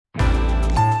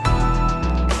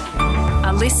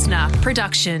listener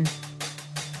production. You're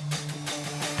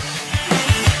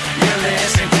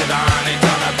listening to the Honey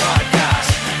Dollar Podcast,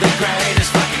 the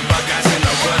greatest fucking podcast in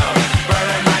the world.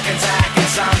 Brother Mike and Zach and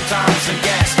sometimes some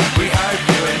guests. We hope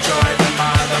you enjoy the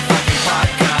motherfucking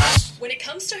podcast. When it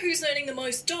comes to who's earning the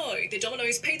most dough, the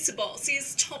Domino's pizza boss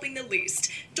is topping the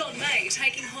list. Don May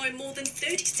taking home more than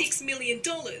 $36 million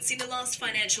in the last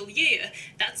financial year.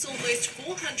 That's almost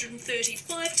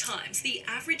 435 times the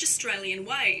average Australian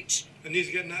wage. And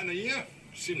he's getting that in a year.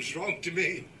 Seems wrong to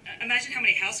me. Imagine how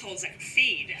many households that could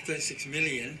feed. 36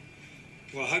 million.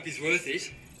 Well, I hope he's worth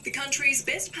it. The country's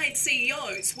best paid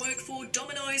CEOs work for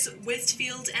Domino's,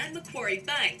 Westfield and Macquarie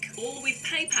Bank, all with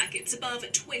pay packets above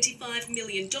 $25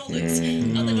 million.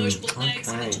 Other notable names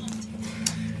at the top.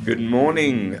 Good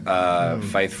morning,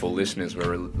 faithful listeners. We're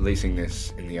releasing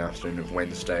this in the afternoon of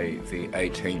Wednesday, the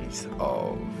 18th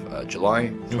of July,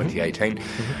 2018.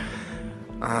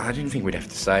 I didn't think we'd have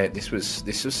to say it. This was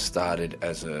started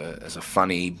as a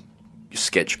funny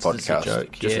sketch podcast,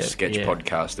 a sketch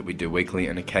podcast that we do weekly,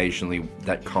 and occasionally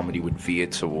that comedy would veer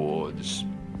towards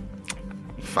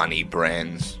funny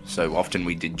brands. So often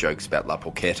we did jokes about La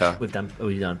Porchetta. We've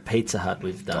done Pizza Hut.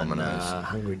 We've done Domino's.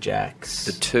 Hungry Jack's.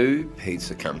 The two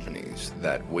pizza companies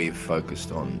that we've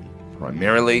focused on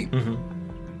primarily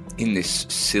in this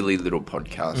silly little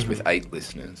podcast with 8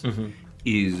 listeners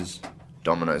is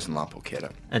Domino's and La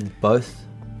Porchetta. And both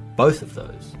of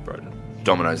those, Broden,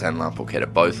 Domino's and La Porchetta,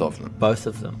 both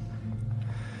of them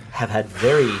have had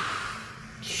very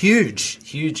huge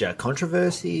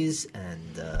controversies and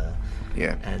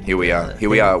here we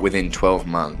are within 12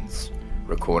 months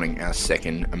recording our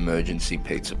second emergency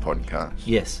pizza podcast.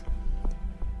 Yes.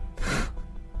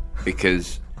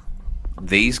 Because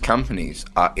these companies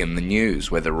are in the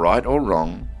news, whether right or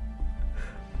wrong,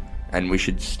 and we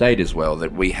should state as well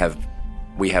that we have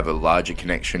a larger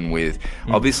connection with,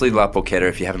 obviously, La Porchetta.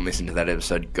 If you haven't listened to that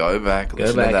episode, go back,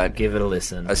 listen to that. Give it a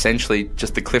listen. Essentially,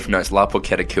 just the cliff notes, La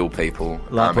Porchetta kill people.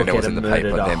 La and it was Porchetta in the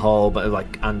murdered paper. a whole, but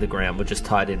like underground, were just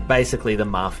tied in. Basically, the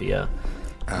mafia.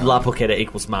 La Porchetta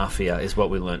equals mafia is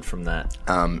what we learnt from that.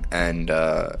 And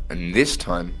this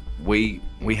time, we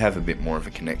have a bit more of a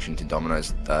connection to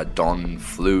Domino's. Don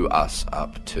flew us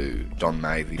up to, Don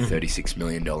May, the $36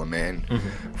 million man,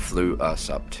 flew us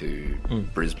up to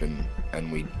Brisbane,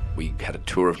 and we had a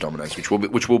tour of Domino's,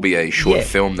 which will be a short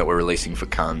film that we're releasing for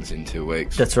Cannes in 2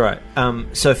 weeks. That's right.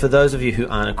 So for those of you who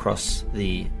aren't across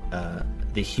the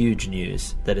huge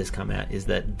news that has come out, is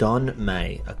that Don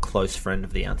May, a close friend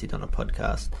of the Auntie Donna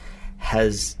podcast,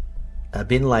 has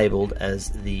been labelled as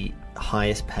the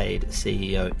highest paid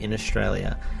CEO in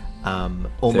Australia,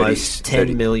 almost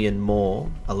 10 million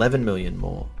more, 11 million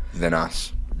more Than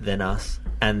us,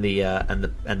 and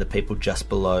the people just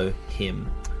below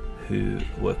him who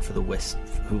work for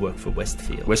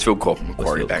Westfield Corp and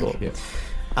Macquarie Bank. Corp. Yeah.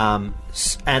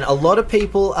 And a lot of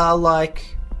people are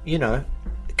like,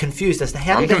 confused as to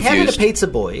how did a pizza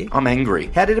boy? I'm angry.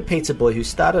 How did a pizza boy who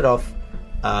started off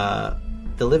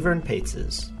delivering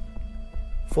pizzas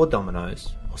for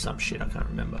Domino's or some shit, I can't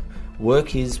remember, work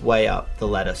his way up the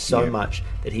ladder so much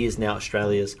that he is now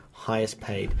Australia's highest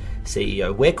paid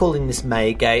CEO? We're calling this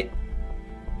Maygate.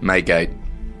 Maygate.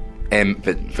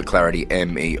 But for clarity,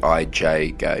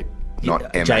 MEIJ gate,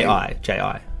 not M-A.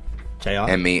 J-I.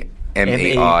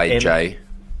 M-E-I-J.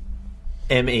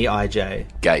 M-E-I-J.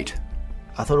 Gate.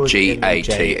 I thought it was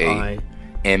G-A-T-E.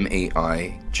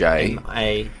 M-E-I-J.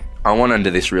 M-A. I want under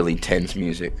this really tense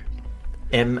music.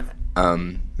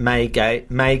 Maygate,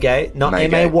 not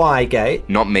Maygate. M-A-Y gate.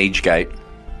 Not Meej Gate.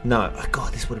 No, oh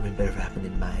God, this would have been better if it happened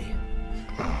in May.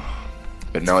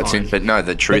 But no,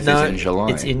 the truth is in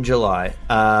July. It's in July.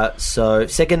 So,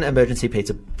 second emergency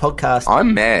pizza podcast.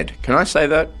 I'm mad. Can I say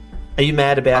that? Are you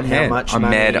mad about how much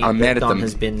money that Don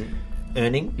has been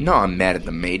earning? No, I'm mad at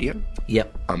the media.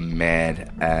 Yep. I'm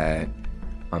mad at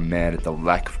the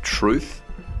lack of truth.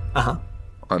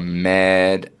 I'm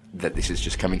mad that this is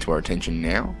just coming to our attention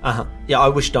now. Yeah, I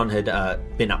wish Don had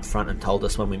been upfront and told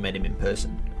us when we met him in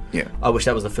person. Yeah. I wish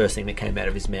that was the first thing that came out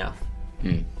of his mouth.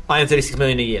 I am 36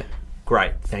 million a year.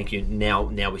 Great, thank you. Now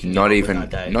we can not get on with our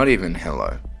day. Not even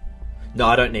hello. No,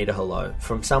 I don't need a hello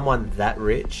from someone that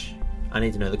rich. I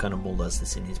need to know the kind of mullahs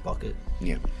that's in his pocket.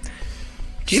 Yeah.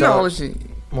 Do you know?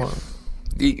 What?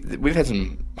 We've had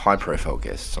some high-profile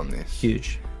guests on this.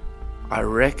 Huge. I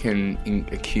reckon,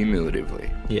 cumulatively.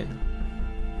 Yeah.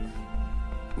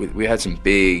 We had some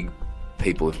big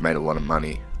people who've made a lot of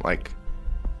money. Like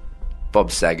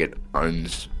Bob Saget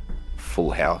owns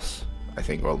Full House, I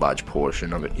think, or a large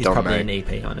portion of it. He's probably an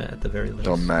EP on it at the very least.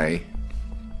 Don May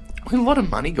A lot of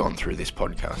money gone through this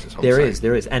podcast. Is what I'm There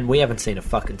saying. is, and we haven't seen a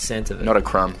fucking cent of it. Not a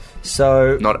crumb.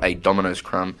 So Not a Domino's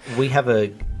crumb. we have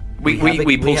a We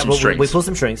pull some strings. We pull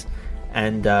some strings,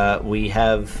 and we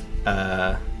have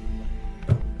the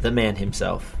man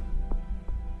himself,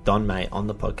 Don May, on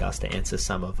the podcast to answer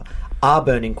some of our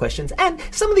burning questions and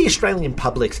some of the Australian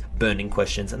public's burning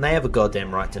questions, and they have a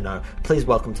goddamn right to know. Please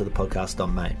welcome to the podcast,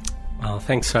 Don May. Oh,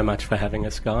 thanks so much for having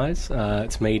us, guys.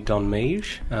 It's me, Don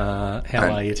Meege.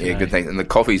 How are you today? Yeah, good thanks. And the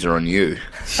coffees are on you.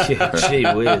 Gee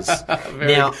whiz.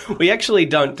 Now, We actually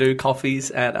don't do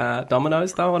coffees at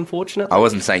Domino's, though, unfortunately. I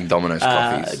wasn't saying Domino's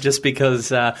coffees. Just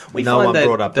because we No one find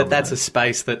brought up that that's Domino's. a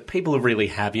space that people really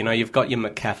have. You know, you've got your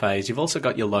McCafes, you've also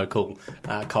got your local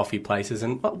coffee places.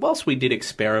 And whilst we did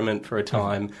experiment for a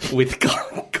time with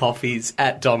coffees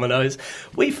at Domino's,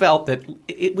 we felt that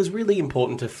it was really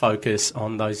important to focus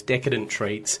on those decadent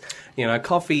treats. You know,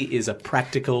 coffee is a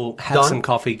practical, have Don? some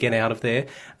coffee, get out of there.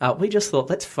 We just thought,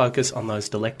 let's focus on those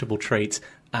delectable treats.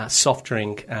 Soft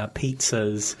drink,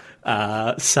 pizzas,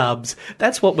 subs.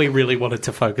 That's what we really wanted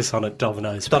to focus on at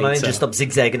Domino's Don, I need Pizza. to stop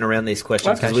zigzagging around these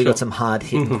questions because Okay, we've got sure. some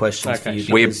hard-hitting questions for Okay, you.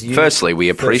 sure. because Firstly, we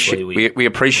appreciate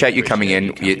you coming in.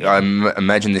 appreciate you I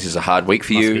imagine this is a hard week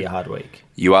for Must you. be a hard week.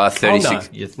 You are Oh, 36.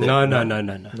 You think- no. No, not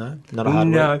a hard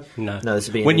week. No. No, this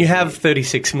would be an when you easy have week.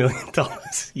 $36 million,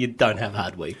 you don't have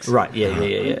hard weeks. Right,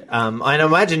 yeah. I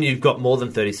imagine you've got more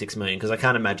than 36 million because I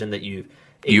can't imagine that you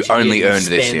only earned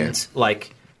this year.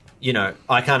 Like, you know,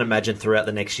 I can't imagine throughout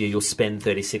the next year you'll spend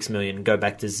 36 million and go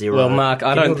back to zero. Well, Mark,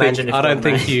 I Can you don't imagine think if I don't Don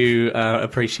think May- you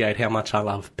appreciate how much I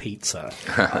love pizza.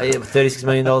 $36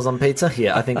 million on pizza?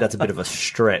 Yeah, I think that's a bit of a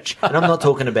stretch. And I'm not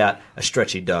talking about a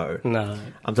stretchy dough. No.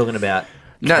 I'm talking about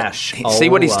No, cash. see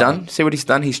what he's Oh, done? See what he's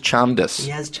done? He's charmed us. He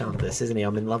has charmed us, isn't he?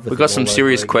 I'm in love with We've him got some all over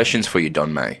serious again. questions for you,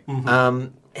 Don May.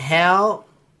 How...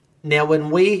 Now,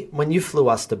 when you flew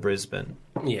us to Brisbane...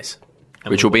 Yes.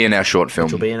 Which will be in our short film.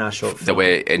 Which will be in our short that film.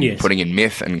 we're Yes. putting in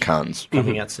Myth and Cannes.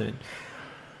 coming out soon.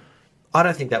 I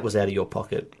don't think that was out of your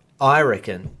pocket. I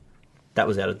reckon that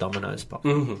was out of Domino's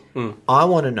pocket. I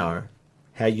want to know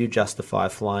how you justify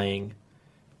flying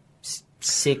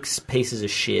 6 pieces of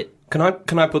shit. Can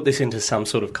I put this into some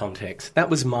sort of context? That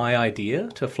was my idea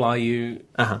to fly you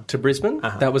to Brisbane.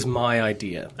 That was my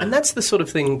idea. And that's the sort of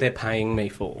thing they're paying me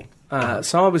for.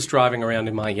 So I was driving around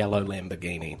in my yellow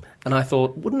Lamborghini, and I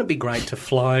thought, wouldn't it be great to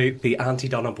fly the Auntie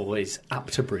Donna boys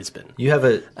up to Brisbane? You have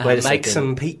a... Wait a make second.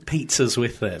 some pizzas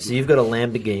with them. So you've got a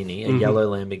Lamborghini, a yellow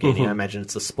Lamborghini. I imagine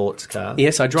it's a sports car.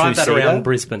 Yes, I drive that Two-seater? around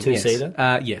Brisbane. Yes. Two-seater?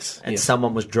 Yes. And yes.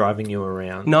 someone was driving you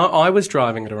around. No, I was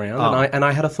driving it around, Oh. and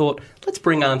I had a thought, let's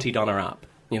bring Auntie Donna up,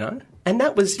 you know? And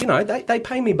that was, you know, they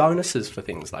pay me bonuses for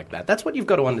things like that. That's what you've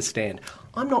got to understand.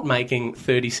 I'm not making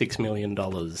 $36 million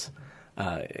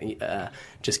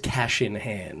just cash in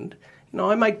hand. You know,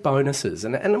 I make bonuses,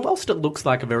 and whilst it looks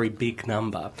like a very big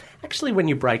number, actually when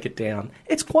you break it down,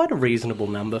 it's quite a reasonable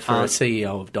number for a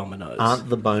CEO of Domino's. Aren't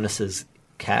the bonuses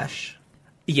cash?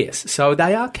 Yes, so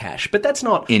they are cash, but that's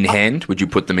not... In hand? Would you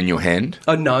put them in your hand?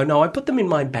 Oh, no, I put them in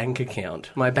my bank account.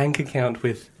 My bank account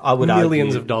with I would millions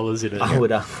argue- of dollars in it. I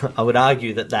would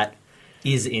argue that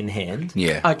is in hand.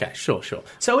 Yeah. Okay, sure.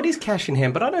 So it is cash in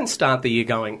hand, but I don't start the year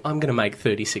going, I'm going to make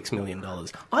 $36 million.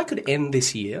 I could end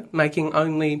this year making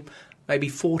only maybe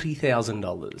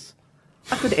 $40,000.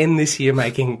 I could end this year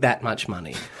making that much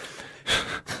money.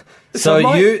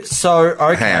 Okay.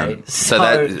 Hang So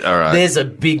that- all right. there's a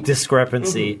big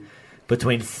discrepancy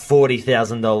between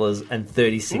 $40,000 and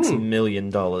 $36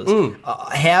 million.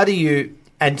 How do you?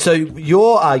 And so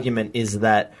your argument is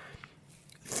that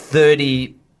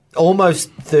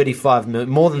almost 35 million,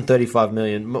 more than 35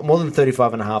 million, more than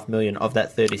 35.5 million of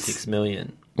that 36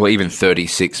 million. Well, even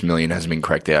 36 million hasn't been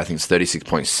cracked out. I think it's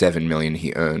 36.7 million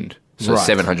he earned. So Right.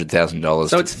 $700,000.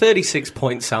 So it's 36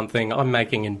 point something I'm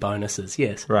making in bonuses,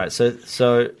 yes. Right.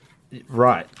 So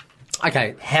right.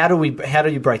 Okay, How do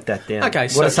you break that down? Okay,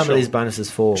 What so are some sure. of these bonuses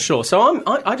for? sure. So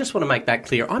I just want to make that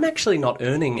clear. I'm actually not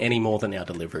earning any more than our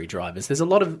delivery drivers. There's a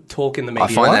lot of talk in the media.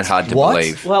 I find that hard to What?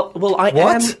 believe. Well, I What?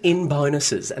 am in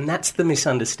bonuses, and that's the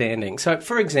misunderstanding. So,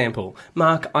 for example,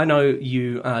 Mark, I know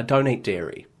you don't eat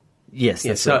dairy. Yes.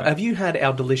 Yeah, That's so right. have you had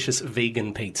our delicious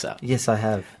vegan pizza? Yes, I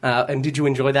have. And did you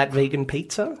enjoy that vegan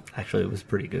pizza? Actually, it was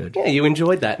pretty good. Yeah, you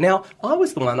enjoyed that. Now, I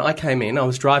was the one, I came in, I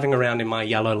was driving around in my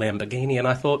yellow Lamborghini, and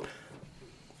I thought,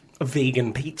 a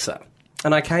vegan pizza.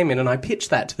 And I came in and I pitched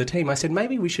that to the team. I said,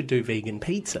 maybe we should do vegan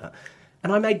pizza.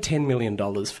 And I made $10 million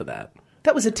for that.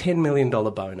 That was a $10 million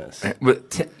bonus.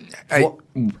 But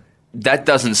that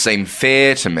doesn't seem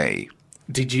fair to me.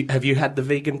 Have you had the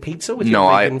vegan pizza with No,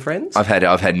 your vegan friends? I've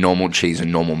had normal cheese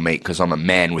and normal meat because I'm a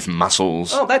man with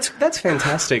muscles. Oh, that's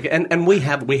fantastic, and we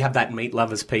have that meat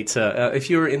lovers pizza. If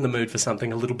you're in the mood for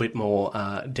something a little bit more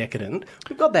decadent,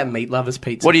 we've got that meat lovers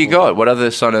pizza. What do you for got? What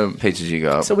other sort of pizzas you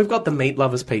got? So we've got the meat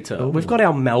lovers pizza. We've got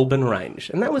our Melbourne range,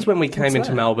 and that was when we came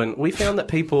into Melbourne. We found that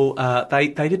people they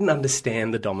didn't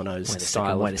understand the Domino's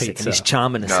style Wait a of second. pizza. He's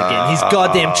charming us again. He's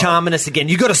goddamn charming us again.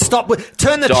 You got to stop with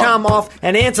turn the Dom. charm off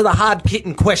and answer the hard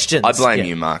hitting questions. I blame Yeah.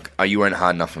 you, Mark. You weren't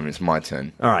hard enough for me. It's my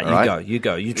turn. All right, you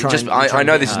go. You try. Just, and, you try I and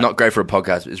know get this is hard. not great for a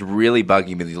podcast, but it's really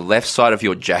bugging me. The left side of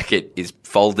your jacket is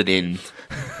folded in.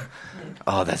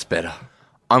 Oh, that's better.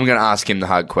 I'm going to ask him the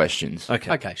hard questions.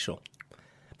 Okay, sure.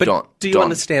 But Don- do you Don.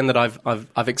 understand that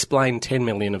I've explained 10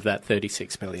 million of that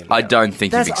 36 million? I don't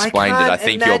think you've explained it. I can't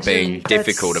think you're imagine being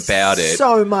difficult about it.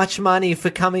 So much money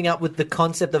for coming up with the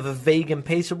concept of a vegan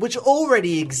pizza, which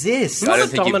already exists. I Not don't at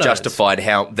think you've Domino's. justified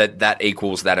how that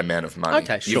equals that amount of money.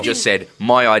 Okay, sure. You've just said,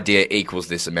 my idea equals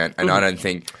this amount, and I don't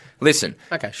think... Listen,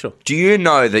 Okay, sure. do you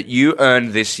know that you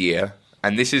earned this year,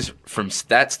 and this is from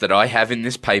stats that I have in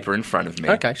this paper in front of me,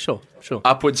 Okay, sure.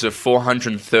 upwards of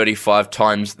 435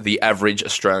 times the average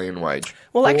Australian wage?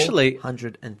 Well, actually,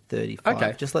 135.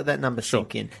 Okay. Just let that number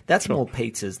sink in. That's more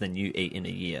pizzas than you eat in a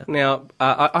year. now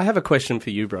I have a question for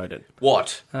you, Broden.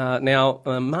 What?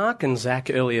 Mark and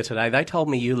Zach earlier today, they told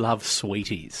me you love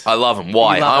sweeties. I love them.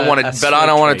 Why? You love I want a to, but I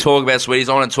don't sweet want treat. to talk about sweeties.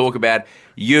 I want to talk about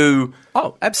you.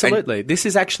 Oh, absolutely. This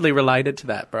is actually related to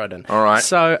that, Broden. All right.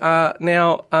 So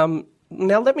now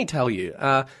let me tell you,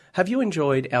 have you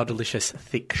enjoyed our delicious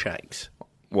thick shakes?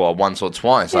 Well, once or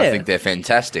twice. I Yeah. think they're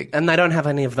fantastic. And they don't have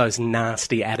any of those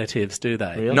nasty additives, do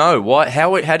they? No, what?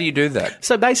 How do you do that?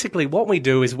 So basically, what we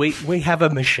do is we have a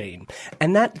machine,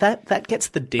 and that gets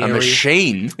the dairy. A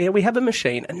machine? Yeah, we have a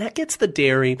machine, and that gets the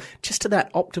dairy just to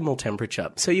that optimal temperature.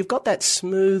 So you've got that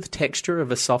smooth texture of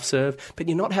a soft serve, but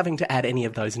you're not having to add any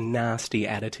of those nasty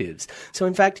additives. So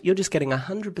in fact, you're just getting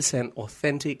 100%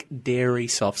 authentic dairy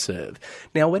soft serve.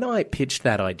 Now, when I pitched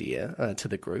that idea to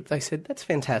the group, they said, that's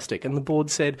fantastic. And the board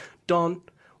said, Don,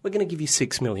 we're going to give you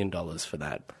 $6 million for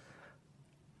that.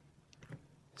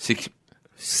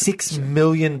 $6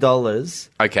 million.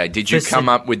 Okay, did you Listen. come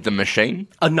up with the machine?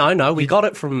 No, we got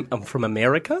it from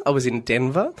America. I was in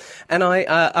Denver, and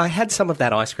I had some of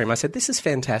that ice cream. I said, "This is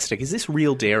fantastic. Is this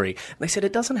real dairy?" And they said,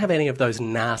 "It doesn't have any of those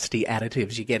nasty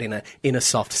additives you get in a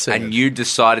soft serve." And you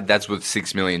decided that's worth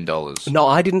 $6 million. No,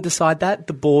 I didn't decide that.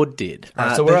 The board did.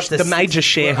 So we're up to the major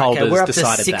shareholders we're up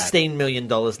decided to that. $16 million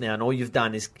now, and all you've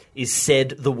done is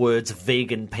said the words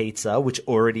vegan pizza, which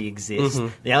already exists.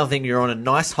 Mm-hmm. The other thing, you're on a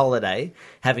nice holiday,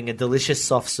 having a delicious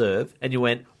soft serve, and you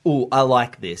went, ooh, I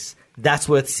like this. That's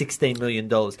worth $16 million.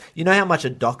 You know how much a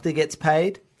doctor gets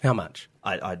paid? How much?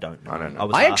 I don't know. I don't know.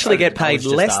 was I actually asking. get I paid was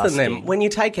just less than them asking. when you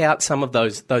take out some of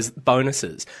those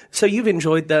bonuses. So you've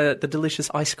enjoyed the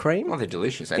delicious ice cream? Oh, they're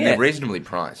delicious, and Yeah. they're reasonably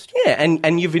priced. Yeah,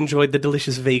 and you've enjoyed the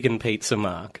delicious vegan pizza,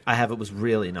 Mark. I have. It was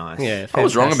really nice. Yeah, I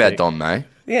was wrong about fantastic. Don May.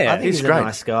 Yeah, I think he's a great.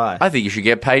 nice guy. I think you should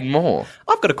get paid more.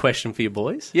 I've got a question for you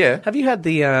boys. Yeah. Have you had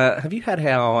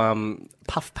our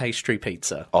puff pastry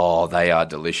pizza? Oh, they are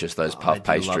delicious, those puff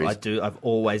I do pastries. I do. I've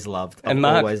always loved. And I've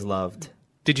Mark- always loved.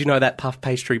 Did you know that puff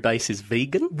pastry base is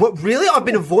vegan? What, really? I've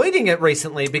been avoiding it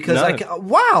recently because No.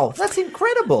 wow, that's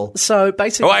incredible. So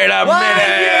basically, Wait a Why,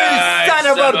 minute! you son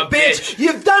of a bitch!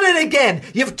 You've done it again!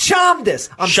 You've charmed us!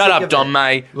 I'm Shut sick up, of Don it.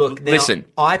 May. Look, now, Listen.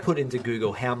 I put into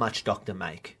Google how much Dr.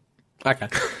 make, Okay.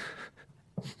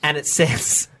 and it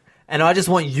says, and I just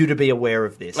want you to be aware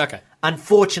of this. Okay.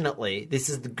 Unfortunately, this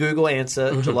is the Google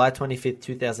answer, July 25th,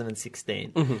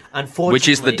 2016. Unfortunately, Which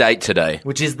is the date today?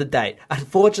 Which is the date.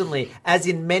 Unfortunately, as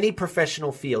in many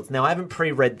professional fields, now I haven't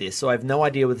pre-read this, so I have no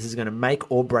idea whether this is going to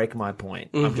make or break my point.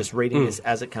 I'm just reading this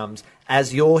as it comes.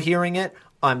 As you're hearing it,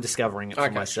 I'm discovering it for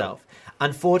Okay, myself.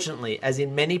 Unfortunately, as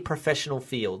in many professional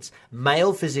fields,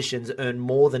 male physicians earn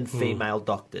more than female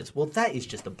doctors. Well, that is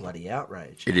just a bloody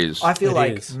outrage. It is. I feel It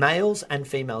like is. males and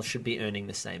females should be earning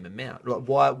the same amount. Like,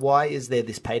 why is there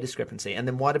this pay discrepancy? And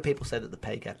then why do people say that the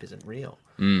pay gap isn't real?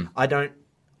 I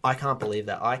can't believe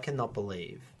that. I cannot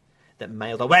believe that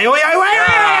male... Wait! You've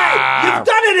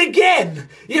done it again!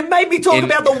 You made me talk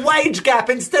about the wage gap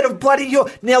instead of bloody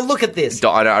your... Now look at this.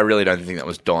 Don, I really don't think that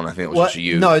was Don. I think it was What? just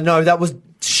you. No, that was...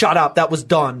 Shut up. That was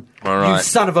Don. All right. You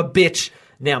son of a bitch.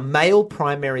 Now, male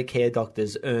primary care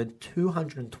doctors earn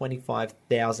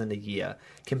 $225,000 a year.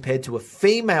 compared to a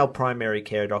female primary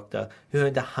care doctor who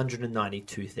earned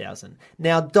 $192,000.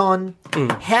 Now, Don,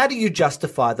 how do you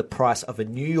justify the price of a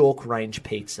New York range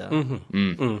pizza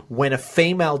when a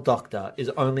female doctor is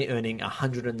only earning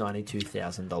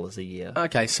 $192,000 a year?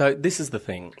 Okay, so this is the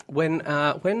thing. When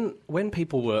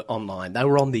people were online, they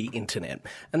were on the internet,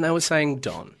 and they were saying,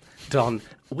 Don,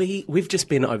 we've just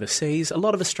been overseas. A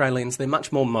lot of Australians, they're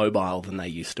much more mobile than they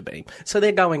used to be. So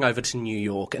they're going over to New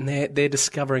York, and they're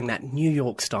discovering that New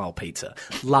York-style pizza.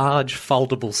 Large,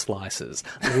 foldable slices,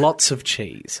 lots of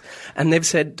cheese. And they've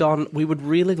said, Don, we would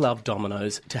really love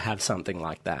Domino's to have something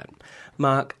like that.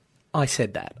 Mark, I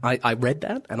said that. I read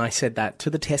that, and I said that to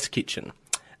the test kitchen.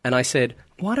 And I said,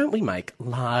 why don't we make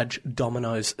large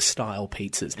Domino's-style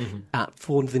pizzas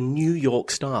for the New York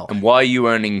style? And why are you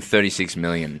earning $36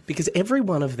 million? Because every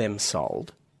one of them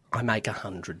sold, I make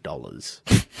 $100.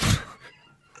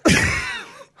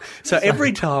 So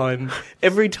every time...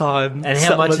 And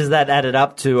how much has that added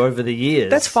up to over the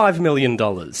years? That's $5 million.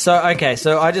 So I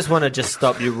just want to just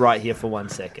stop you right here for 1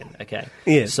 second, okay?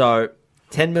 Yeah. So,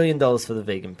 $10 million for the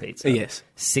vegan pizza. Yes.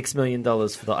 $6 million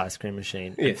for the ice cream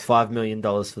machine. Yes. And $5 million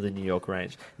for the New York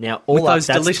range. Now, all With up, those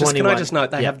that's delicious... 21. Can I just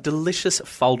note, they Yeah. have delicious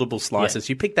foldable slices.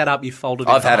 You pick that up, you fold it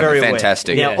I've had Very it. aware.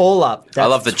 Fantastic. Now, Yeah. all up, that's I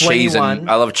love the cheese 21 and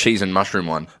I love cheese and mushroom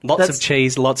one. Lots That's- of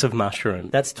cheese, lots of mushroom.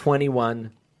 That's $21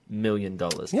 million.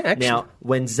 Yeah, actually. Now,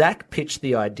 when Zach pitched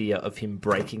the idea of him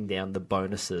breaking down the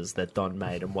bonuses that Don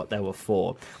made and what they were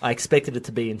for, I expected it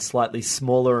to be in slightly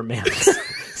smaller amounts,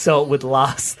 so it would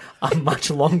last a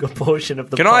much longer portion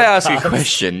of the Can I ask you a podcast.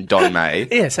 question, Don May?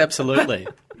 Yes, absolutely.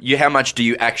 How much do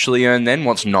you actually earn then?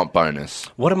 What's not bonus?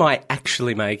 What am I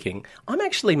actually making? I'm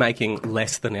actually making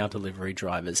less than our delivery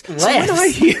drivers. So Less? when I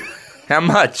hear... How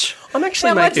much? I'm actually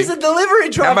How much making... is a delivery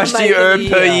driver How much do make you a earn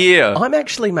per year? I'm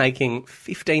actually making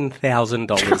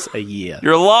 $15,000 a year.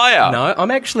 You're a liar. No,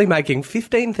 I'm actually making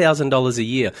 $15,000 a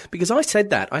year because I said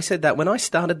that. I said that when I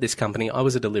started this company, I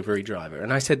was a delivery driver,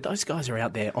 and I said those guys are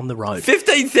out there on the road.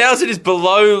 15,000 is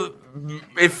below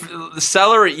if the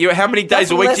salary. How many days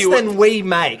That's a week less do you? than we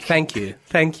make. Thank you.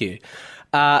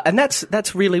 And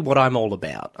that's really what I'm all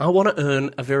about. I want to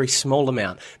earn a very small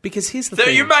amount because here's the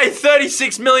thing. You made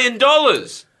 $36 million.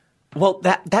 Well,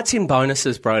 that's in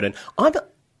bonuses, Broden.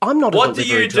 I'm not. What a do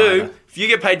delivery you do driver. if you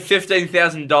get paid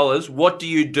 $15,000? What do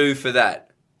you do for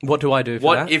that? What do I do for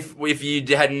What that? if you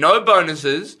had no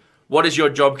bonuses? What does your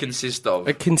job consist of?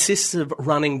 It consists of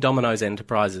running Domino's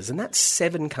Enterprises, and that's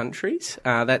 7 countries.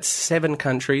 That's 7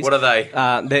 countries. What are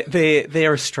they?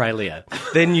 They're Australia.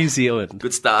 They're New Zealand.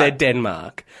 Good start. They're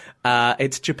Denmark.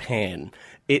 It's Japan.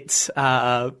 It's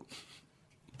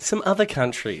some other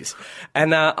countries. And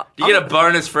Do you get a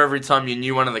bonus for every time you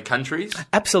knew one of the countries?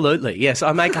 absolutely, yes.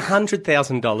 I make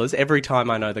 $100,000 every time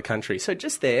I know the country. So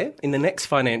just there, in the next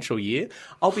financial year,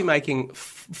 I'll be making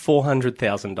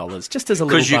 $400,000 just as a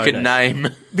little bonus. Because you can name.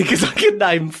 Because I can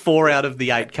name 4 out of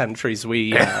the 8 countries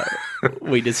we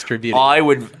distribute. I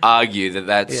would argue that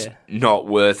that's Yeah. not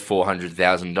worth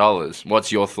 $400,000.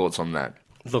 What's your thoughts on that?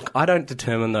 Look, I don't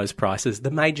determine those prices.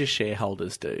 The major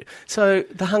shareholders do. So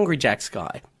the Hungry Jacks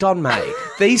guy, Don May,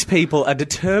 these people are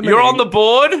determining... You're on the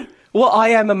board? Well, I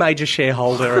am a major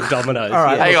shareholder of Domino's. All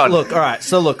right, yeah. Hang on. Look, all right.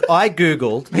 So look, I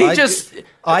googled.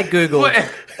 I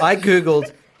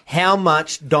googled how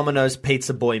much Domino's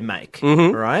Pizza Boy make.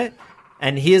 Right,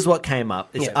 and here's what came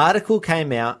up. This Yeah. article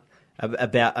came out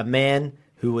about a man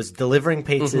who was delivering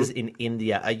pizzas in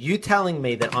India. Are you telling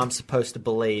me that I'm supposed to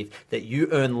believe that you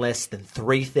earn less than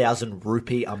 3,000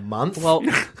 rupee a month? Well,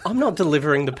 I'm not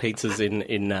delivering the pizzas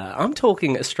in I'm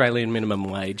talking Australian minimum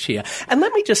wage here. And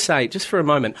let me just say, just for a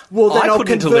moment, well, then I I'll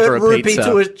couldn't convert deliver a rupee pizza.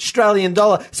 to Australian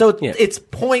dollar. So Yeah. it's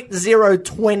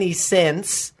 0.020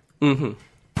 cents.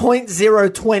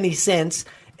 0.020 cents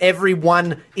every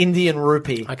 1 Indian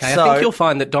rupee. Okay, So- I think you'll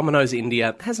find that Domino's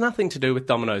India has nothing to do with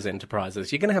Domino's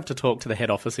Enterprises. You're going to have to talk to the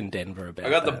head office in Denver about I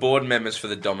got the that. board members for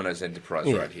the Domino's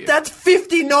Enterprise right here. That's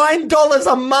 $59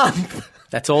 a month.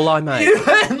 That's all I make. You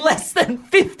earn less than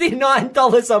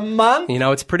 $59 a month. You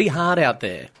know, it's pretty hard out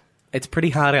there. It's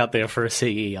pretty hard out there for a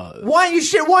CEO. Why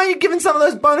are you giving some of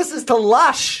those bonuses to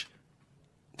Lush?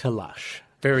 To Lush.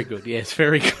 Very good, yes,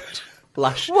 very good.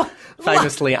 Lush What?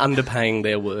 famously underpaying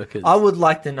their workers. I would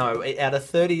like to know, out of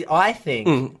 30, I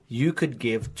think you could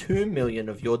give $2 million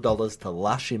of your dollars to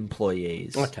Lush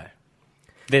employees. Okay.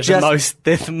 They're Just-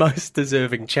 the most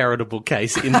deserving charitable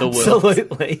case in the world.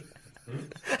 Absolutely.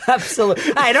 Absolutely.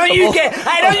 Hey, don't you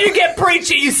get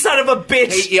preachy, you son of a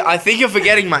bitch. I think you're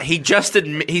forgetting, mate.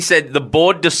 He said the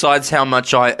board decides how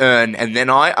much I earn, and then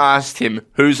I asked him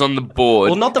who's on the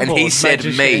board, Well, not the and board, he said major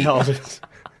me. shareholders.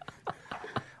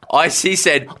 He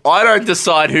said, I don't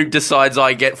decide who decides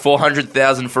I get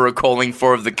 400,000 for recalling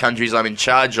 4 of the countries I'm in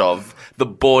charge of. The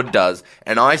board does.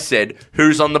 And I said,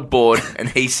 who's on the board? And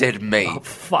he said, me.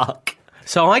 Fuck.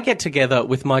 So I get together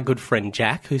with my good friend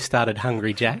Jack, who started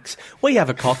Hungry Jack's. We have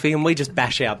a coffee and we just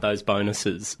bash out those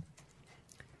bonuses.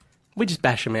 We just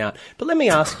bash them out. But let me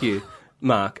ask you,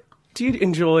 Mark, do you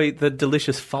enjoy the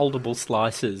delicious foldable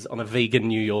slices on a vegan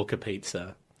New Yorker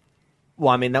pizza? Well,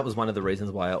 I mean, that was one of the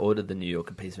reasons why I ordered the New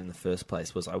Yorker pizza in the first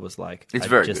place. Was I was like, It's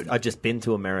very good. I'd just been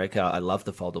to America. I love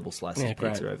the foldable slice Yeah, of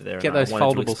pizza great. over there. Get and those I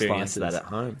wanted foldable to experience slices. that at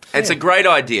home. It's a great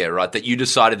idea, right, that you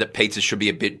decided that pizza should be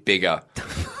a bit bigger,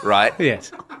 right?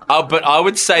 Yes. But I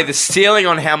would say the ceiling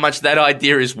on how much that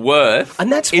idea is worth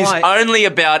And that's is why- only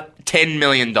about $10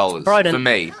 million Broden, for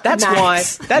me. That's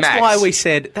Max. why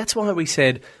we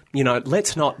said, you know,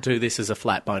 let's not do this as a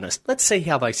flat bonus. Let's see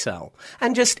how they sell.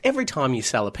 And just every time you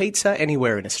sell a pizza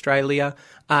anywhere in Australia,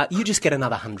 you just get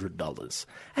another $100.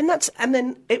 And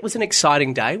then it was an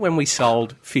exciting day when we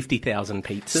sold 50,000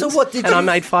 pizzas. So what did and you- I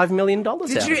made $5 million out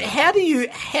Did of you? it. How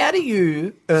do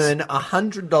you earn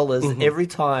 $100 every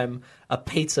time a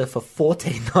pizza for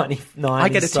 $14.99 I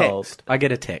get a is sold? text. I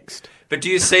get a text. But do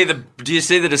you see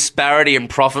the disparity in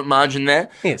profit margin there?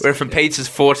 Yes. Where if a pizza's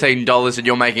 $14 and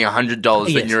you're making $100,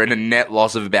 Yes. then you're in a net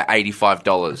loss of about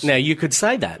 $85. Now, you could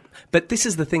say that. But this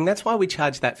is the thing. That's why we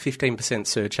charge that 15%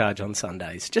 surcharge on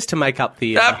Sundays, just to make up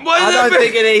the... I don't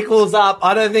think it equals up.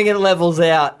 I don't think it levels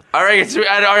out. I reckon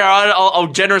I'll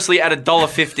generously add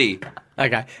 $1.50.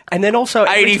 Okay. And then also...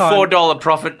 every time- $84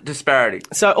 profit disparity.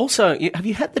 So also, have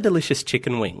you had the delicious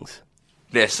chicken wings?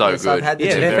 They're so Yes, good. I've had the Yeah,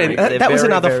 chicken they're wings. fan- They're that was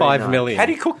very, another very 5 nice. million. How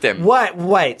do you cook them?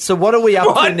 Wait. So what are we up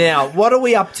to What? now? What are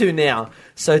we up to now?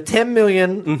 So 10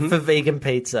 million for vegan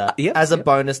pizza Yep, as a yep.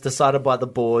 bonus decided by the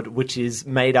board, which is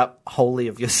made up wholly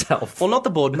of yourself. Well, not the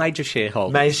board, major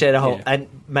shareholder. Major shareholder Yeah. and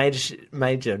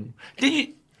major Did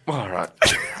you? All right.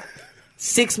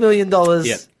 $6 million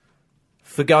Yep.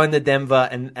 for going to Denver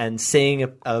and seeing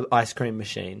a ice cream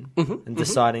machine and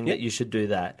deciding that you should do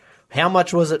that. How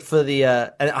much was it for the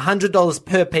 $100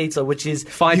 per pizza, which is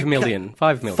 $5 million.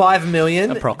 $5 million. $5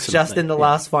 million Approximately, just in the yeah.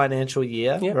 last financial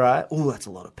year, Yeah. right? Oh, that's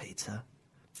a lot of pizza.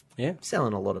 Yeah.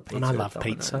 Selling a lot of pizza. And I at love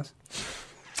Domino's. pizza.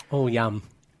 Oh, yum.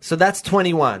 So that's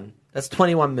 21. That's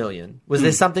 21 million. Was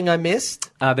there something I missed?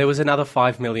 There was another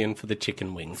 $5 million for the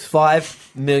chicken wings.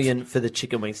 5 million for the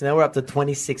chicken wings. Now we're up to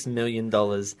 $26 million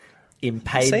in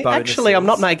paid See, bonuses. actually, I'm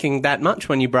not making that much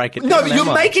when you break it No, down. but you're am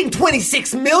I? making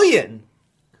 26 million.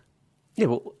 Yeah,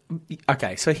 well,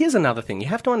 okay, so here's another thing. You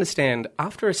have to understand,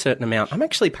 after a certain amount, I'm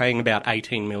actually paying about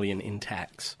 $18 million in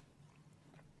tax.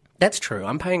 That's true.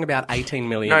 I'm paying about $18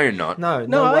 million. No, you're not. No,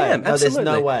 No, way. I am. No, Absolutely.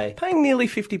 there's no way. Paying nearly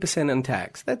 50% in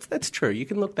tax. That's true. You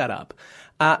can look that up.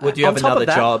 Well, do you on have top another of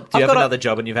that, job? Do you I've have got a- another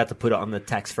job and you've had to put it on the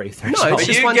tax-free threshold? it's But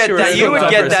just you once get you're that. in, You would over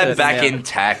get a that certain back amount. in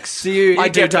tax. I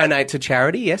do donate to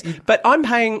charity, yes. But I'm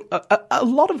paying a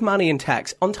lot of money in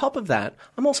tax. On top of that,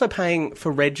 I'm also paying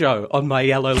for Rego on my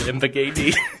yellow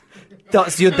Lamborghini. So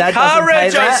your dad Car doesn't pay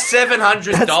reg that? is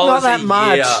 $700 That's not that a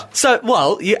much. year. So,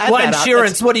 well, you add What that up,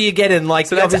 insurance? What are you getting? Like,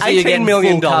 So that's obviously you're $18 getting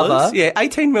million. full cover. Yeah,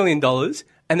 $18 million.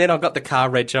 And then I've got the car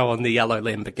Rego on the yellow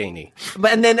Lamborghini.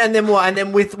 But and then what? And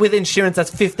then with insurance,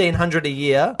 that's $1,500 a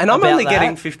year. And I'm About only that.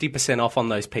 getting 50% off on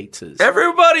those pizzas.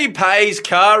 Everybody pays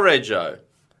car rego.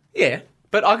 Yeah,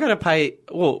 but I got to pay.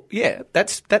 Well, yeah,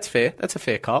 that's fair. That's a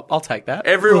fair cop. I'll take that.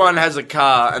 Everyone has a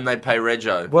car and they pay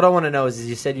rego. What I want to know is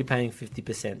you said you're paying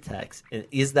 50% tax. And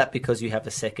is that because you have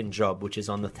a second job, which is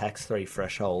on the tax-free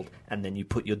threshold, and then you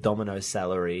put your Domino's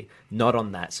salary not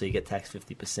on that, so you get taxed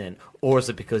 50%, or is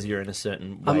it because you're in a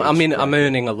certain? I'm wage bracket?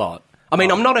 earning a lot. I mean,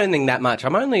 I'm not earning that much.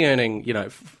 I'm only earning,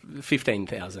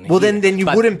 $15,000. Well, then you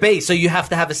wouldn't be. So you have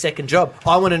to have a second job.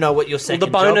 I want to know what your second The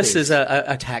job bonuses is.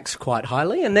 are taxed quite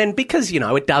highly, and then because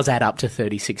it does add up to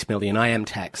 $36 million, I am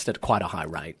taxed at quite a high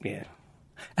rate. Yeah.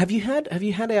 Have you had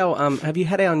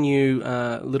our new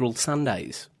little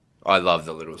sundaes? I love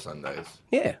the little Sundays.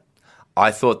 Yeah.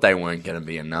 I thought they weren't going to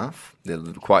be enough. They're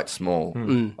quite small.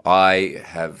 I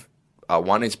have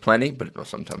one is plenty, but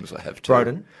sometimes I have two.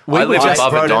 Broden. I live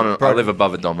above Broden, a Domino. I Broden. live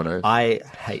above a Domino's. I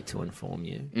hate to inform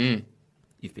you.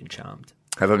 You've been charmed.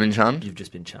 Have I been charmed? You've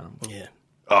just been charmed. Yeah.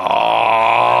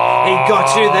 Oh, He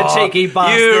got you, the cheeky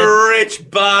bastard. you rich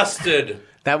bastard!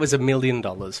 That was $1 million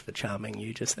for charming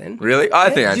you just then. Really? I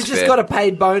think that's You just fair. got a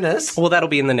paid bonus. Well, that'll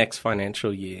be in the next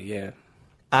financial year. Yeah.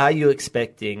 Are you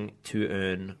expecting to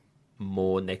earn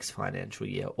more next financial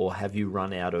year, or have you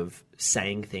run out of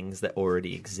saying things that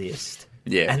already exist?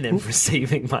 Yeah. And then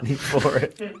receiving money for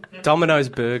it. Domino's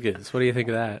Burgers. What do you think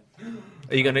of that?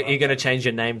 Are you gonna change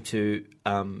your name to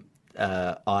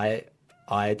I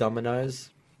Domino's?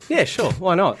 Yeah, sure.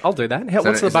 Why not? I'll do that.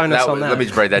 What's the bonus on that? Let me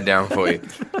just break that down for you.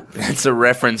 It's a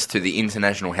reference to the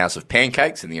International House of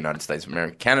Pancakes in the United States of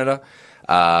America, Canada,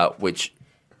 which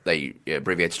they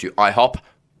abbreviates to IHOP.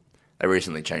 They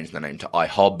recently changed the name to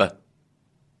IHOB,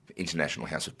 International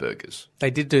House of Burgers.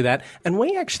 They did do that. And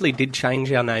we actually did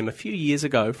change our name a few years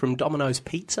ago from Domino's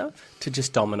Pizza to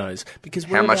just Domino's. Because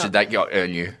How much did that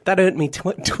earn you? That earned me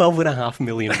 $12.5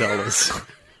 million.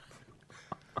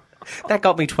 That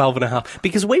got me 12.5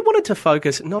 because we wanted to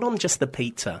focus not on just the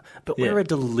pizza, but we're a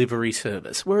delivery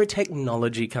service. We're a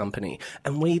technology company,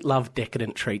 and we love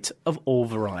decadent treats of all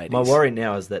varieties. My worry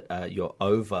now is that you're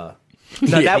over.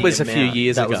 No, that was a few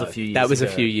years ago. That was a few years That was a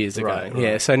ago. few years ago. Right.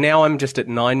 Yeah, so now I'm just at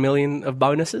 9 million of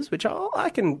bonuses, which I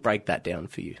can break that down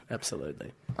for you.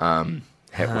 Absolutely.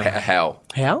 How?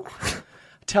 How?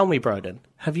 Tell me, Broden,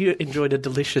 have you enjoyed a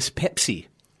delicious Pepsi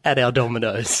at our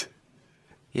Domino's?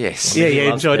 Yes. Yeah, He you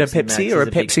loves enjoyed a Max. Pepsi He's or a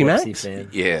a big Pepsi Pepsi Max? fan.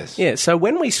 Yes. Yeah, so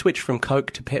when we switched from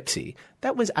Coke to Pepsi,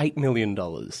 that was $8 million.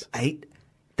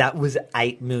 That was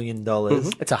 $8 million.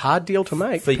 It's a hard deal to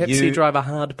make. For Pepsi you- drive a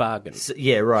hard bargain. So,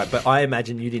 yeah, right. But I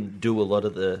imagine you didn't do a lot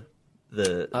of the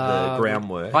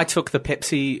groundwork. I took the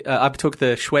Pepsi, I took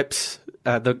the Schweppes,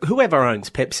 whoever owns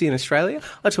Pepsi in Australia,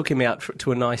 I took him out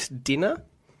to a nice dinner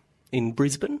in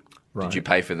Brisbane. Did you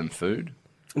pay for them food?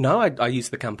 No, I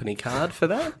used the company card for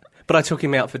that. But I took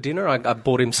him out for dinner. I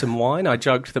bought him some wine. I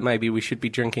joked that maybe we should be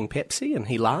drinking Pepsi, and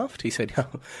he laughed. He said, oh,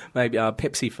 maybe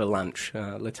Pepsi for lunch.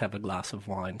 Let's have a glass of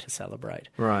wine to celebrate.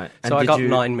 Right. So And I did got you-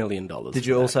 $9 million. Did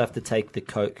you also have to take the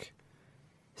Coke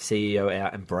CEO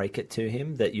out and break it to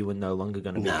him that you were no longer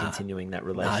going to be continuing that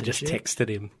relationship? I just texted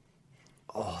him.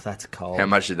 Oh, that's cold. How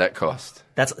much did that cost?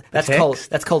 That's text? cold.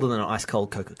 That's colder than an ice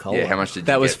cold Coca-Cola. Yeah, how much did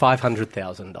That you was get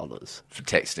 $500,000. for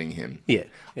texting him? Yeah.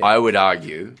 I would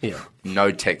argue Yeah.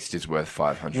 no text is worth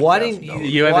 $500,000. Why didn't you?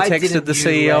 You ever why texted didn't the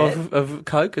you CEO let- of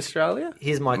Coke Australia?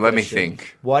 Here's my Let me question.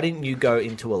 think. Why didn't you go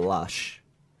into a Lush,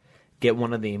 get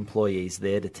one of the employees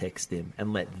there to text him,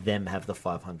 and let them have the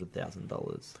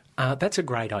 $500,000? That's a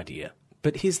great idea.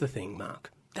 But here's the thing,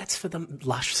 Mark. That's for the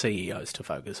Lush CEOs to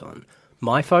focus on.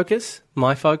 My focus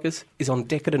is on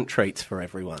decadent treats for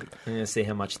everyone. I'm going to see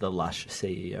how much the Lush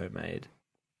CEO made.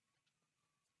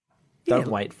 Don't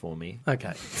Yeah. wait for me.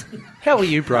 Okay. How are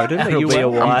you, Broden? Are you It'll be a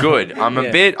well? while. I'm good. I'm Yeah.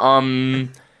 a bit.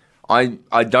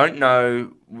 I don't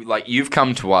know. Like you've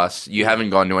come to us. You haven't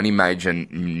gone to any major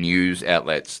news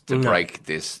outlets to No. break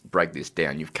this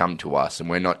down. You've come to us, and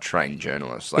we're not trained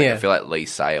journalists. Like Yeah. I feel like Lee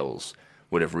Sales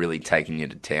would have really taken you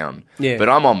to town. Yeah. But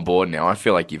I'm on board now. I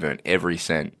feel like you've earned every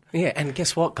cent. Yeah, and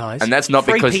guess what, guys? And that's not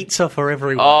Free because- pizza for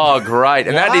everyone. Oh, great!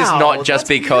 And that is Wow, not just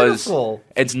that's because beautiful.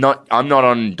 it's not. I'm not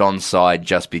on Don's side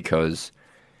just because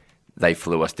they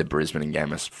flew us to Brisbane and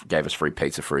gave us free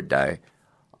pizza for a day.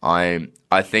 I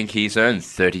think he's earned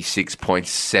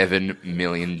 $36.7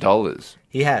 million,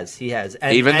 He has.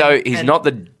 And, even though he's not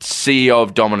the CEO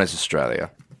of Domino's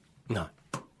Australia. No.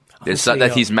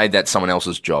 That he's made that someone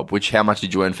else's job. Which how much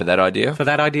did you earn for that idea? For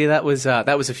that idea, that was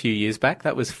a few years back.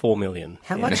 That was $4 million.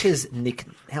 How much has Nick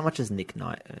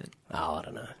Knight earned? Oh, I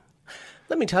don't know.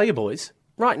 Let me tell you, boys.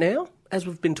 Right now, as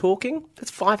we've been talking,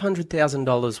 that's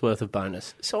 $500,000 worth of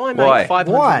bonus. So I Why? made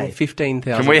 $515,000.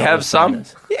 Can we have some?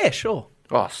 bonus. Yeah, sure.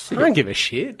 Oh, I sick. don't give a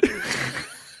shit.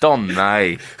 Don May.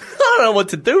 I don't know what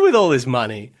to do with all this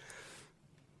money.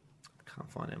 Can't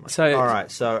find it. So- all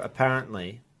right. So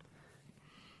apparently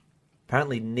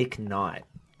Nick Knight.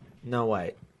 No,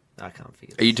 wait. I can't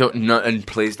figure. Are you talking? No, and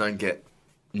please don't get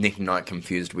Nick Knight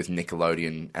confused with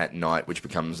Nickelodeon at Night, which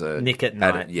becomes a Nick at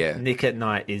Night. yeah. Nick at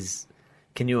Night is.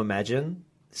 Can you imagine?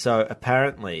 So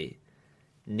apparently,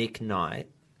 Nick Knight.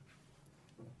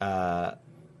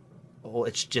 Well,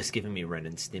 it's just giving me Ren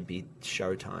and Stimpy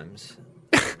showtimes.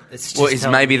 It's Well, just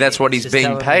maybe that's what he's it's just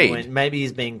being telling me paid. maybe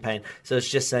he's being paid. So it's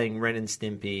just saying Ren and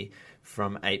Stimpy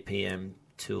from 8 p.m.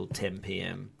 till 10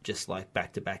 p.m. just like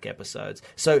back-to-back episodes.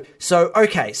 So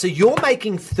okay, so you're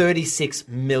making $36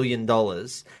 million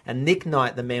and Nick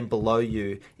Knight, the man below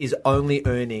you, is only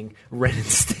earning Ren and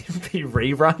Stimpy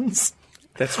reruns?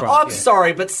 That's right. I'm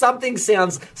sorry, but something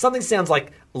sounds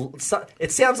like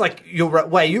it sounds like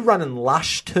are you running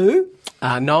Lush too?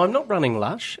 No, I'm not running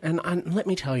Lush, and let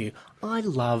me tell you, I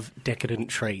love decadent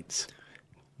treats.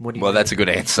 What do you Well, mean? that's a good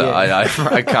answer. Yeah.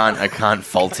 I can't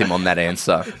fault him on that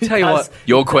answer. Tell you what,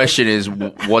 Your question is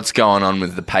what's going on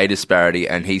with the pay disparity,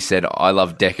 and he said, "I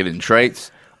love decadent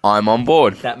treats. I'm on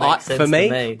board." That makes sense for me,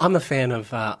 to me. I'm a fan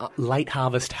of late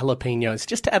harvest jalapenos,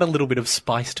 just to add a little bit of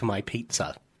spice to my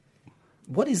pizza.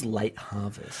 What is late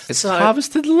harvest? It's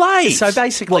harvested late. So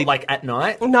basically, What, like at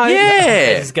night? no,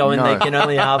 Yeah. Just go in No. there, can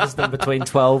only harvest them between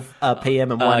 12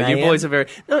 p.m. and 1 a.m. you boys are very.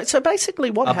 No, so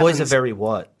basically, what Our happens? boys are very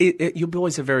what? Your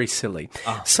boys are very silly.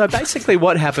 So basically,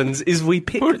 what happens is we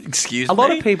pick. Excuse a lot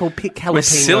me? of people pick We're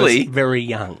silly? jalapenos very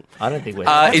young. I don't think we're...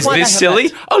 Is why they this have silly?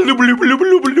 that- Oh, lub, lub, lub,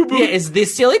 lub, lub, lub. Yeah, is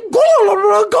this silly?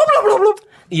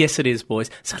 Yes, it is, boys.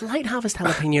 So late harvest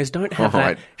jalapenos don't have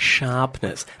Right. that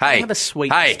sharpness. Hey, they have a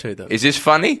sweetness hey, to them. is this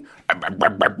funny?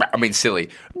 I mean, silly.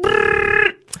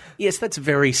 Yes, that's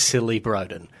very silly,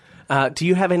 Broden. Do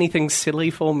you have anything silly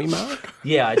for me, Mark?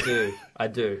 Yeah, I do. I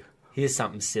do. Here's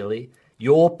something silly.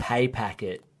 Your pay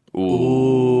packet.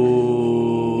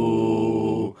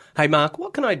 Ooh. Hey, Mark,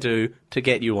 what can I do to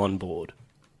get you on board?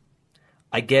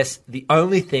 I guess the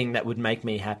only thing that would make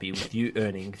me happy with you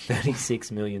earning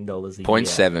 $36 million a year.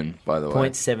 0.7, by the way.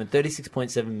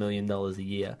 $36.7 million a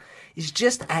year is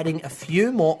just adding a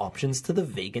few more options to the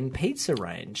vegan pizza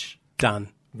range. Done.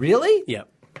 Really? Yep.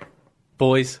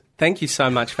 Boys, thank you so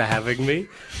much for having me.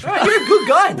 Right, you're a good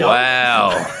guy, Doc.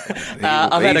 Wow.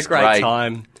 I've had a He's great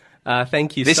time.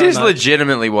 Thank you This so is much.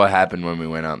 legitimately what happened when we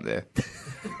went up there.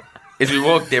 Is we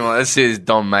walked in, like, this is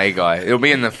Don May guy. It'll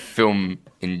be in the film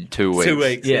in 2 weeks. 2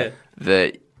 weeks, Yeah. yeah.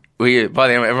 That by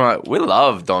the end, everyone like, we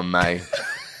love Don May.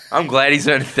 I'm glad he's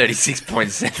earned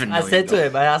 $36.7 million. I said to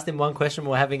him, I asked him one question.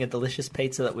 We were having a delicious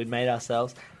pizza that we'd made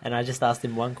ourselves, and I just asked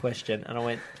him one question, and I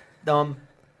went, Dom,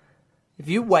 if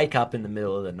you wake up in the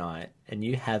middle of the night and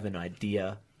you have an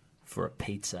idea for a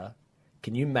pizza,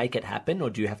 can you make it happen,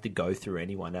 or do you have to go through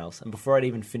anyone else? And before I'd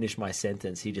even finish my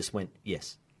sentence, he just went,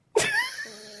 yes. I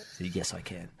said, yes, I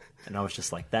can. And I was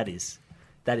just like, that is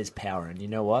power. And you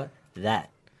know what? That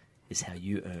is how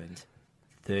you earned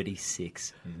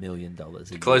 $36 million a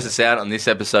year. Close us out on this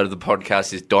episode of the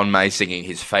podcast is Don May singing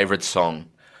his favourite song.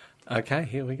 Okay,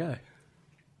 here we go.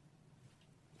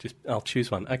 I'll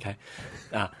choose one. Okay.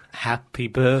 Happy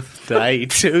birthday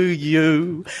to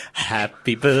you.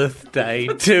 Happy birthday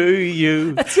to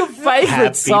you. That's your favourite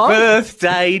Happy song?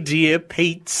 birthday, dear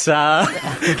pizza.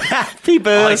 Happy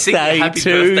birthday happy to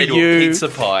birthday to a you. pizza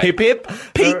pie. Hip hip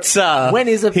pizza. When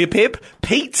is a- hip hip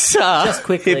pizza? Just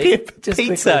quickly, Hip hip just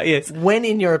pizza. quickly, Yes. when,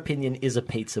 in your opinion, is a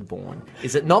pizza born?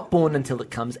 Is it not born until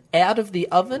it comes out of the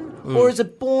oven, or is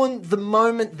it born the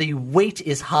moment the wheat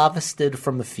is harvested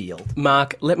from the field?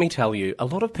 Mark, let me tell you, a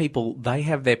lot of people, they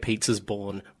have their pizzas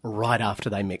born right after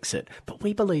they mix it. But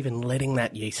we believe in letting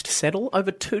that yeast settle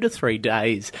over 2 to 3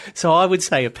 days. So I would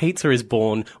say a pizza is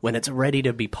born when it's ready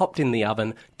to be popped in the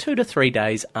oven 2 to 3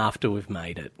 days after we've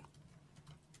made it.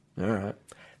 All right.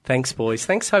 Thanks, boys.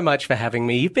 Thanks so much for having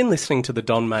me. You've been listening to the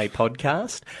Don May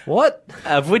podcast, What?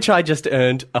 of which I just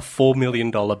earned a $4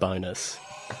 million bonus.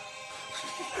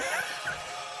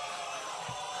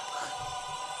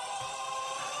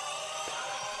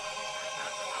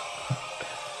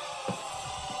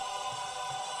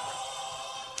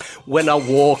 When I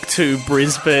walk to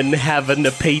Brisbane having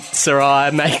a pizza,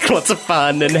 I make lots of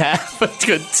fun and have a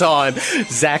good time.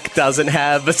 Zach doesn't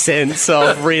have a sense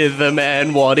of rhythm,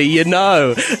 and what do you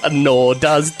know? Nor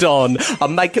does Don. I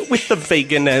make it with the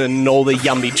vegan and all the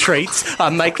yummy treats. I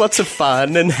make lots of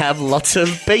fun and have lots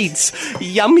of beats.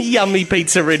 Yummy, yummy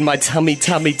pizza in my tummy,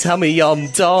 tummy, tummy. I'm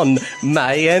Don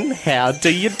May, and how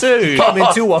do you do? Came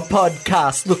into a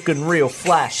podcast looking real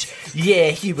flash. Yeah,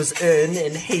 he was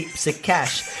earning heaps of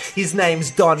cash. His name's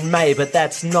Don May, but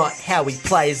that's not how he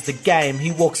plays the game.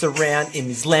 He walks around in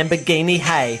his Lamborghini,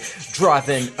 hey,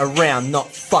 driving around, not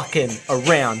fucking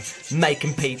around,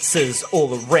 making pizzas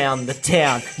all around the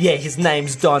town. Yeah, his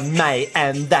name's Don May,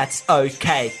 and that's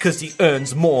okay, 'cause he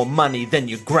earns more money than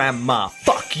your grandma.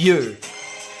 Fuck you.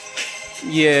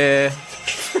 Yeah.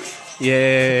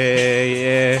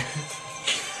 Yeah.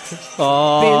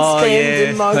 Oh, Been yeah.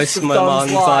 spending most of my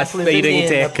Don's lungs life like living feeding in a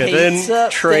decadent pizza,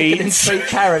 treats. decadent treat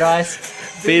paradise.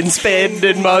 Been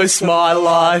spending most my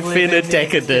life in a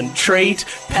decadent treat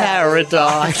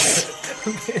paradise.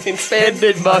 Been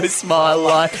spending most my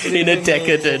life in a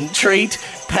decadent treat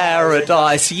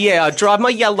paradise. Yeah, I drive my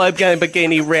yellow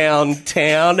Lamborghini round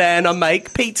town and I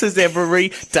make pizzas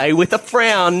every day with a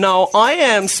frown. No, I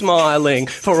am smiling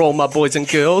for all my boys and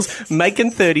girls,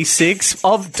 making 36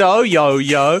 of dough,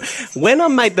 yo. When I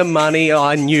made the money,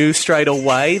 I knew straight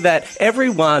away that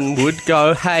everyone would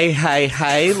go,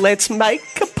 hey, let's make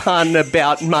a pun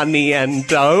about money and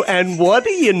dough. And what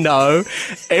do you know?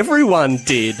 Everyone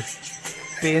did.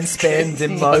 Been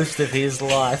spending most of his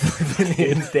life living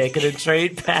in decadent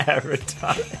treat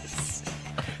paradise.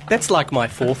 That's like my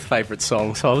 4th favourite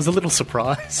song, so I was a little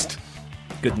surprised.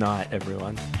 Good night,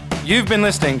 everyone. You've been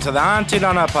listening to the Auntie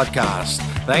Donna podcast.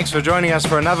 Thanks for joining us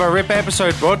for another RIP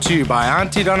episode brought to you by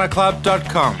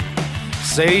AuntieDonnaClub.com.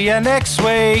 See you next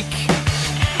week.